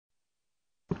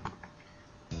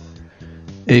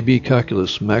AB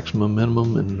Calculus Maximum,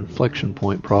 Minimum, and Inflection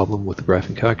Point Problem with the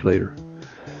Graphing Calculator.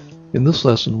 In this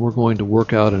lesson, we're going to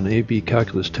work out an AB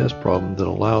Calculus test problem that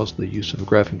allows the use of a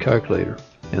graphing calculator.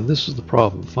 And this is the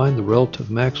problem. Find the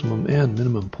relative maximum and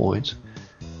minimum points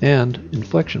and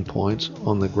inflection points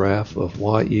on the graph of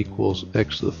y equals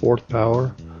x to the fourth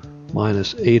power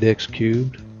minus 8x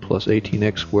cubed plus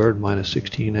 18x squared minus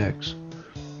 16x.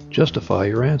 Justify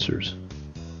your answers.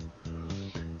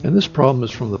 And this problem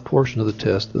is from the portion of the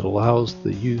test that allows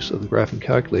the use of the graphing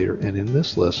calculator, and in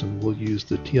this lesson we'll use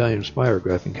the TI-Nspire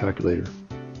graphing calculator.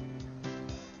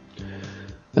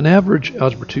 An average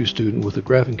Algebra 2 student with a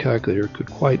graphing calculator could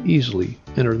quite easily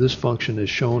enter this function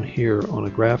as shown here on a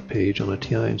graph page on a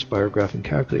TI-Nspire graphing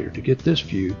calculator. To get this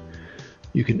view,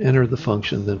 you can enter the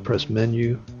function, then press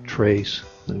Menu, Trace,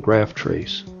 then Graph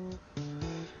Trace.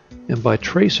 And by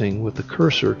tracing with the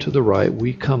cursor to the right,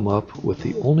 we come up with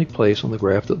the only place on the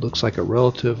graph that looks like a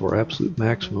relative or absolute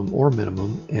maximum or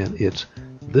minimum, and it's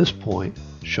this point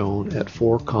shown at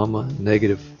 4,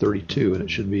 -32, and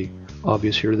it should be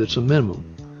obvious here that it's a minimum.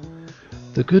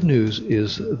 The good news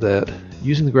is that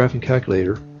using the graphing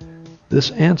calculator,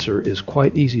 this answer is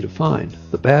quite easy to find.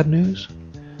 The bad news?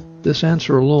 This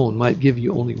answer alone might give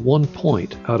you only 1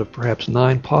 point out of perhaps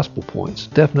 9 possible points,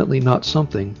 definitely not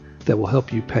something that will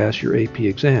help you pass your AP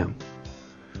exam.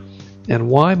 And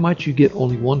why might you get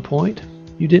only 1 point?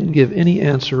 You didn't give any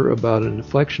answer about an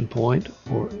inflection point,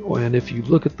 and if you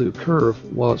look at the curve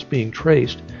while it's being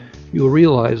traced, you will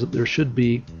realize that there should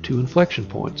be 2 inflection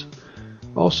points.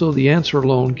 Also, the answer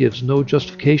alone gives no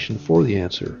justification for the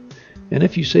answer. And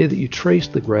if you say that you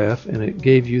traced the graph and it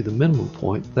gave you the minimum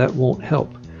point, that won't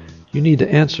help. You need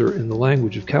to answer in the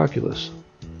language of calculus.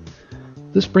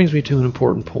 This brings me to an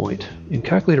important point. In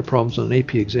calculator problems on an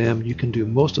AP exam, you can do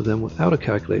most of them without a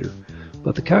calculator,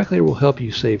 but the calculator will help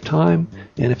you save time,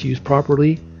 and if used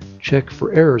properly, check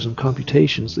for errors in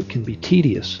computations that can be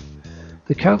tedious.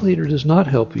 The calculator does not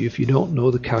help you if you don't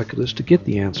know the calculus to get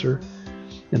the answer,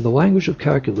 and the language of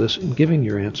calculus in giving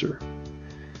your answer.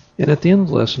 And at the end of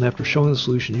the lesson, after showing the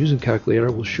solution using a calculator,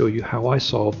 I will show you how I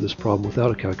solved this problem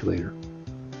without a calculator.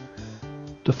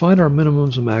 To find our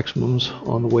minimums and maximums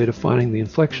on the way to finding the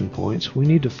inflection points, we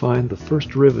need to find the first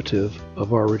derivative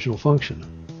of our original function.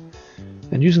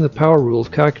 And using the power rule of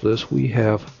calculus, we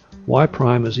have y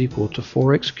prime is equal to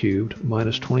 4x cubed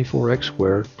minus 24x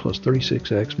squared plus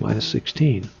 36x minus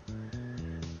 16.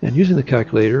 And using the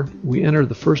calculator, we enter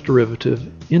the first derivative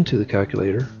into the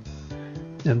calculator,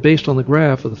 and based on the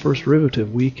graph of the first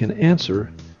derivative, we can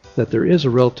answer that there is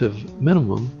a relative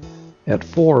minimum at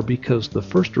 4 because the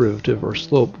first derivative, or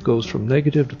slope, goes from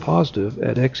negative to positive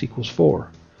at x equals 4.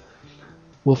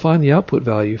 We'll find the output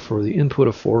value for the input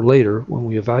of 4 later when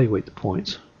we evaluate the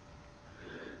points.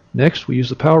 Next, we use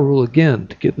the power rule again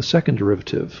to get the second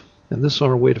derivative, and this is on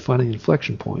our way to finding the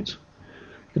inflection points.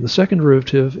 And the second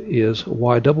derivative is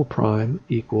y double prime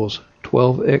equals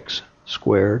 12x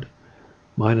squared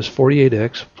minus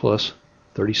 48x plus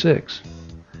 36.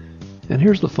 And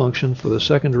here's the function for the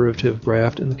second derivative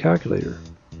graphed in the calculator.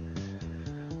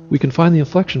 We can find the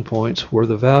inflection points where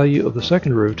the value of the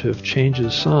second derivative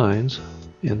changes signs,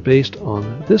 and based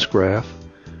on this graph,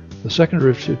 the second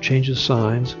derivative changes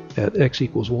signs at x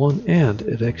equals 1 and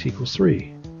at x equals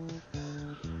 3.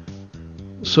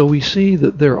 So we see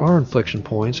that there are inflection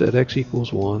points at x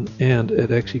equals 1 and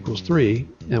at x equals 3,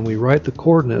 and we write the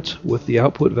coordinates with the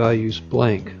output values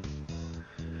blank.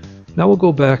 Now we'll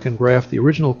go back and graph the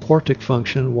original quartic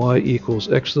function y equals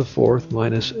x to the fourth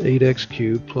minus 8x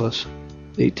cubed plus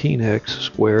 18x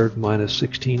squared minus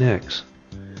 16x.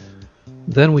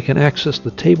 Then we can access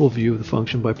the table view of the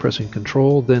function by pressing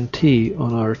Ctrl then T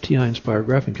on our TI-Nspire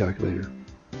graphing calculator.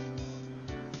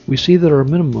 We see that our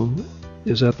minimum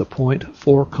is at the point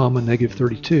 4,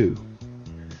 -32,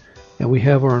 and we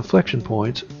have our inflection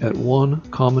points at 1,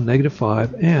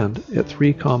 -5 and at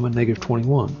 3,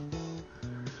 -21.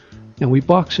 And we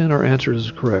box in our answers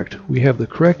as correct. We have the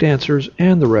correct answers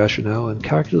and the rationale in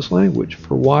calculus language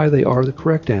for why they are the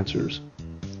correct answers.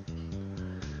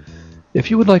 If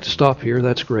you would like to stop here,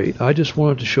 that's great. I just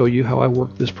wanted to show you how I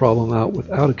worked this problem out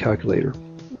without a calculator.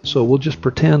 So we'll just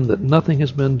pretend that nothing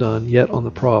has been done yet on the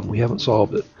problem. We haven't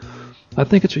solved it. I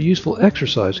think it's a useful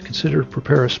exercise to consider to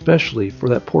prepare especially for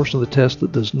that portion of the test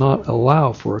that does not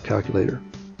allow for a calculator.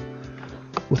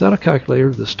 Without a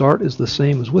calculator, the start is the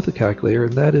same as with a calculator,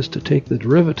 and that is to take the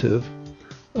derivative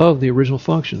of the original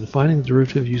function. Finding the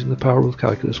derivative using the power rule of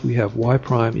calculus, we have y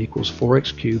prime equals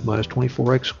 4x cubed minus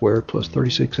 24x squared plus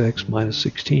 36x minus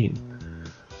 16.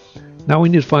 Now we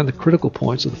need to find the critical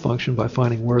points of the function by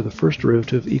finding where the first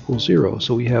derivative equals 0.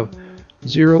 So we have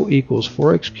 0 equals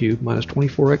 4x cubed minus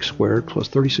 24x squared plus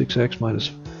 36x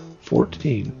minus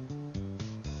 14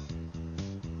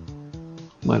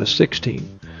 minus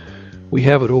 16. We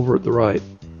have it over at the right.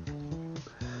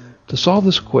 To solve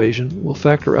this equation, we'll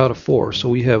factor out a 4. So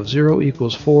we have 0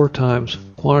 equals 4 times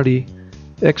quantity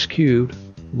x cubed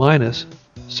minus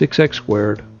 6x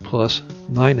squared plus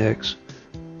 9x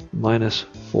minus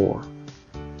 4.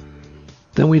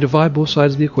 Then we divide both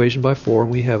sides of the equation by 4,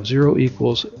 and we have 0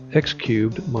 equals x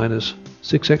cubed minus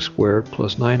 6x squared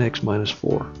plus 9x minus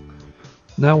 4.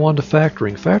 Now on to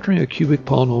factoring. Factoring a cubic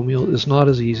polynomial is not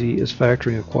as easy as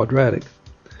factoring a quadratic.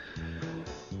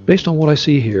 Based on what I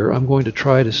see here, I'm going to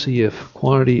try to see if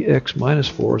quantity x minus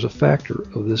 4 is a factor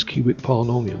of this cubic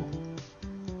polynomial.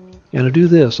 And to do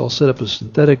this, I'll set up a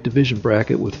synthetic division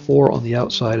bracket with 4 on the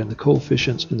outside and the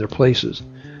coefficients in their places.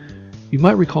 You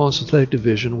might recall in synthetic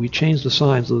division we changed the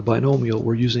signs of the binomial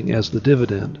we're using as the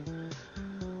dividend.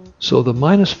 So the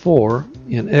minus 4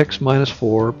 in x minus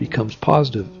 4 becomes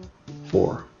positive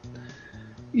 4.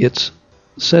 It's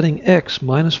setting x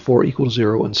minus 4 equals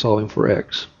 0 and solving for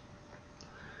x.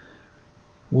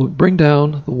 We'll bring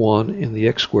down the 1 in the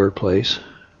x squared place.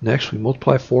 Next we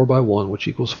multiply 4 by 1, which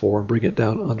equals 4, and bring it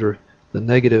down under the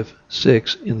negative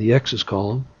 6 in the x's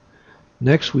column.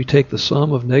 Next we take the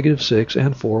sum of negative 6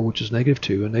 and 4, which is negative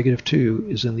 2, and negative 2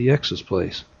 is in the x's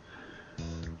place.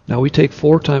 Now we take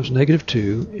 4 times negative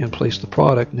 2 and place the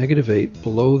product, negative 8,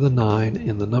 below the 9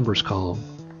 in the numbers column.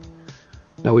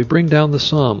 Now we bring down the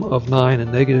sum of 9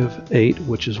 and negative 8,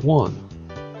 which is 1.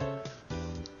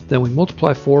 Then we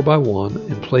multiply 4 by 1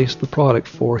 and place the product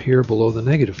 4 here below the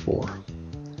negative 4.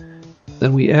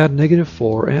 Then we add negative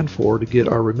 4 and 4 to get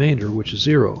our remainder, which is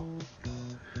 0.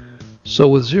 So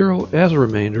with 0 as a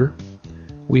remainder,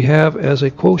 we have as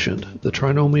a quotient the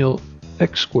trinomial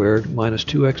x squared minus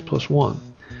 2x plus 1.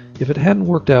 If it hadn't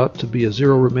worked out to be a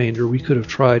 0 remainder, we could have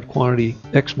tried quantity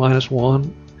x minus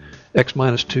 1, x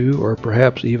minus 2, or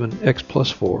perhaps even x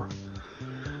plus 4.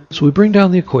 So we bring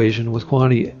down the equation with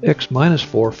quantity x minus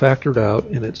 4 factored out,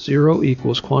 and it's 0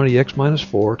 equals quantity x minus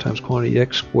 4 times quantity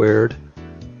x squared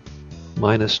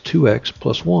minus 2x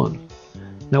plus 1.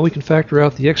 Now we can factor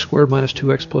out the x squared minus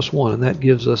 2x plus 1, and that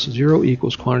gives us 0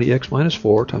 equals quantity x minus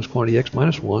 4 times quantity x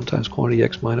minus 1 times quantity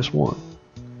x minus 1.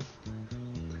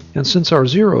 And since our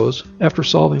zeros, after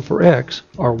solving for x,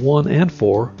 are 1 and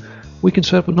 4, we can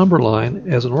set up a number line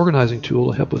as an organizing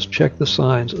tool to help us check the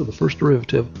signs of the first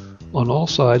derivative on all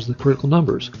sides of the critical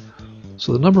numbers.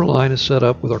 So the number line is set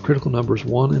up with our critical numbers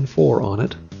 1 and 4 on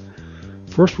it.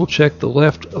 First we'll check the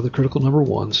left of the critical number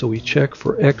 1, so we check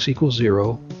for x equals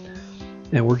 0,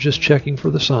 and we're just checking for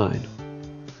the sign.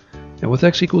 And with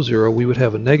x equals 0, we would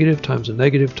have a negative times a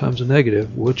negative times a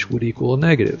negative, which would equal a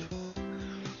negative.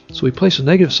 So we place a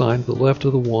negative sign to the left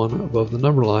of the 1 above the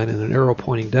number line and an arrow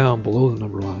pointing down below the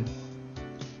number line.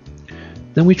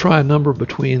 Then we try a number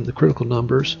between the critical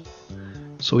numbers.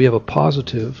 So we have a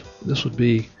positive. This would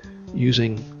be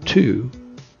using 2.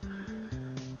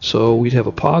 So we'd have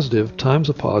a positive times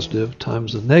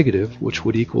the negative, which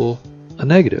would equal a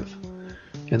negative.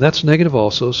 And that's negative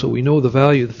also, so we know the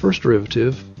value of the first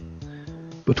derivative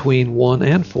between 1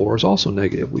 and 4 is also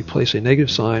negative. We place a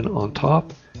negative sign on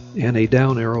top and a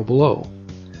down arrow below.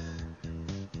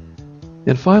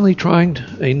 And finally, trying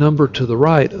a number to the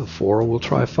right of 4, we'll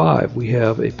try 5. We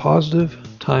have a positive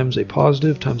times a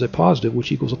positive times a positive,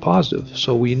 which equals a positive.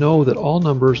 So we know that all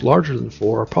numbers larger than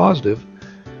 4 are positive.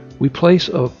 We place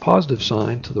a positive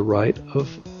sign to the right of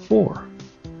 4.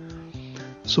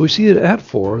 So we see that at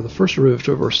 4, the first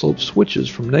derivative, our slope switches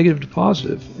from negative to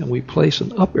positive, and we place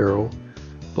an up arrow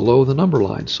below the number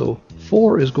line. So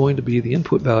 4 is going to be the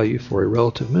input value for a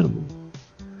relative minimum.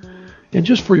 And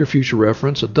just for your future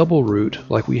reference, a double root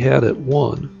like we had at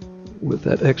 1 with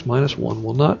that x minus 1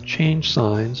 will not change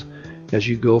signs as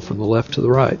you go from the left to the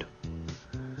right.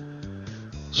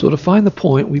 So to find the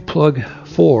point, we plug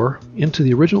 4 into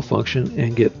the original function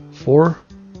and get 4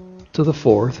 to the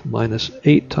 4th minus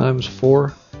 8 times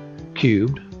 4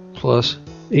 cubed plus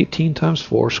 18 times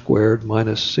 4 squared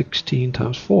minus 16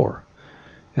 times 4.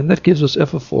 And that gives us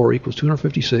f of 4 equals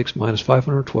 256 minus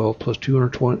 512 plus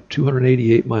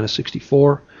 288 minus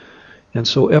 64. And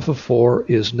so f of 4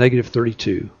 is negative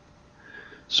 32.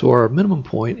 So our minimum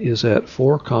point is at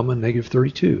 4, negative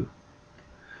 32.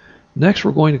 Next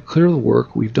we're going to clear the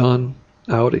work we've done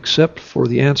out except for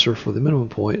the answer for the minimum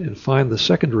point and find the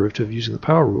second derivative using the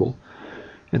power rule.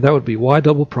 And that would be y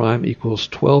double prime equals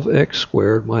 12x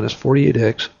squared minus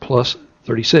 48x plus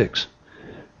 36.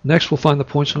 Next we'll find the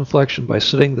points of inflection by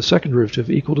setting the second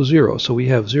derivative equal to 0. So we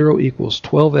have 0 equals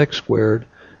 12x squared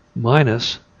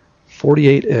minus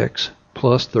 48x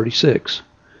plus 36.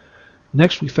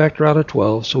 Next we factor out a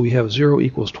 12, so we have 0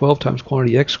 equals 12 times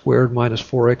quantity x squared minus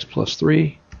 4x plus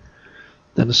 3.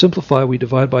 Then to simplify, we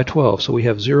divide by 12, so we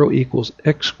have 0 equals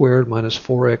x squared minus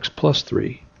 4x plus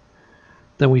 3.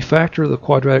 Then we factor the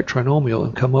quadratic trinomial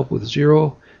and come up with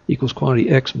 0 equals quantity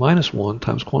x minus 1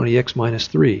 times quantity x minus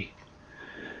 3.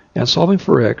 And solving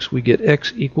for x, we get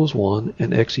x equals 1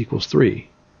 and x equals 3.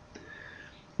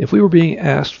 If we were being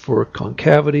asked for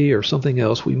concavity or something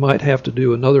else, we might have to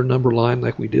do another number line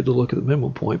like we did to look at the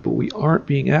minimum point, but we aren't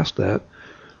being asked that.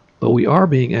 But we are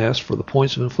being asked for the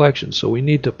points of inflection, so we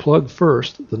need to plug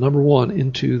first the number 1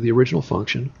 into the original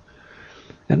function,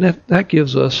 and that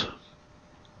gives us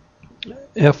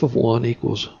f of 1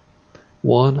 equals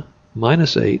 1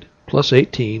 minus 8 plus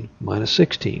 18 minus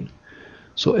 16.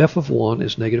 So f of 1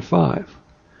 is negative 5.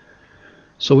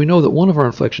 So we know that one of our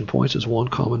inflection points is 1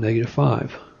 comma negative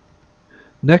 5.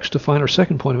 Next, to find our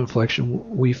second point of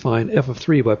inflection, we find f of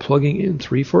 3 by plugging in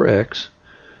 3 for x.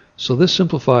 So this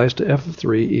simplifies to f of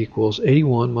 3 equals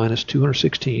 81 minus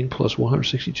 216 plus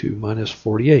 162 minus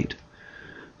 48.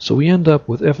 So we end up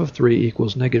with f of 3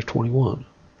 equals negative 21.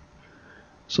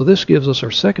 So this gives us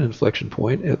our second inflection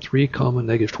point at 3 comma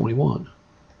negative 21.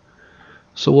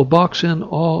 So we'll box in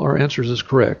all our answers as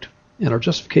correct, and our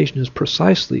justification is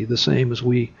precisely the same as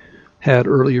we had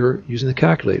earlier using the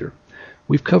calculator.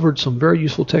 We've covered some very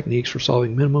useful techniques for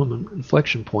solving minimum and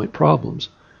inflection point problems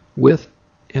with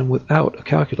and without a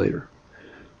calculator.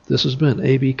 This has been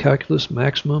AB Calculus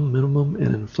Maximum, Minimum,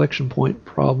 and Inflection Point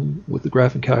Problem with the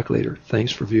Graphing Calculator.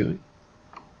 Thanks for viewing.